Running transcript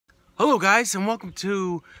Hello guys, and welcome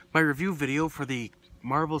to my review video for the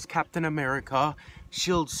Marvel's Captain America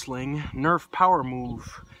Shield Sling Nerf Power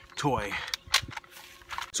Move toy.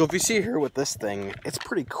 So if you see here with this thing, it's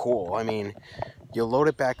pretty cool. I mean, you load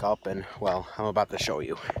it back up and, well, I'm about to show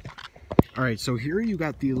you. Alright, so here you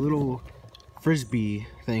got the little frisbee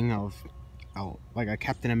thing of like a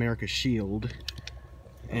Captain America shield.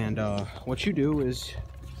 And what you do is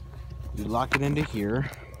you lock it into here.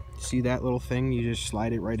 See that little thing? You just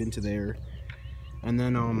slide it right into there, and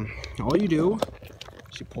then all you do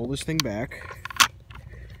is you pull this thing back,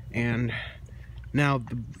 and now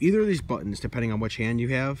either of these buttons, depending on which hand you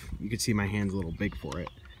have, you can see my hand's a little big for it,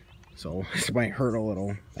 so this might hurt a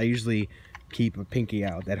little. I usually keep a pinky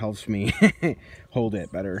out. That helps me hold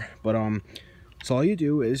it better. But so all you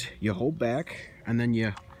do is you hold back, and then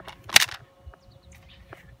you,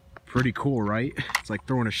 pretty cool, right? It's like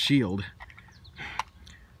throwing a shield.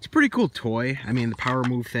 It's a pretty cool toy. I mean, the power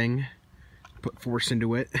move thing, put force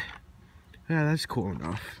into it. Yeah, that's cool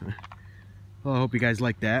enough. Well, I hope you guys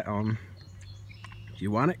like that. If you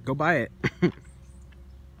want it, go buy it.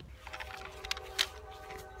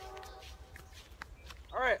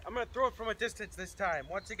 Alright, I'm going to throw it from a distance this time.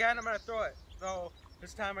 Once again, I'm going to throw it. So,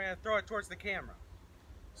 this time I'm going to throw it towards the camera.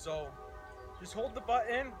 So, just hold the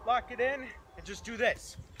button, lock it in, and just do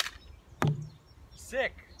this.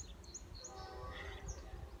 Sick.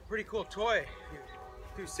 Pretty cool toy,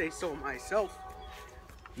 if you say so myself.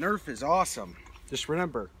 Nerf is awesome. Just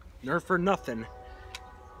remember, Nerf or nothing.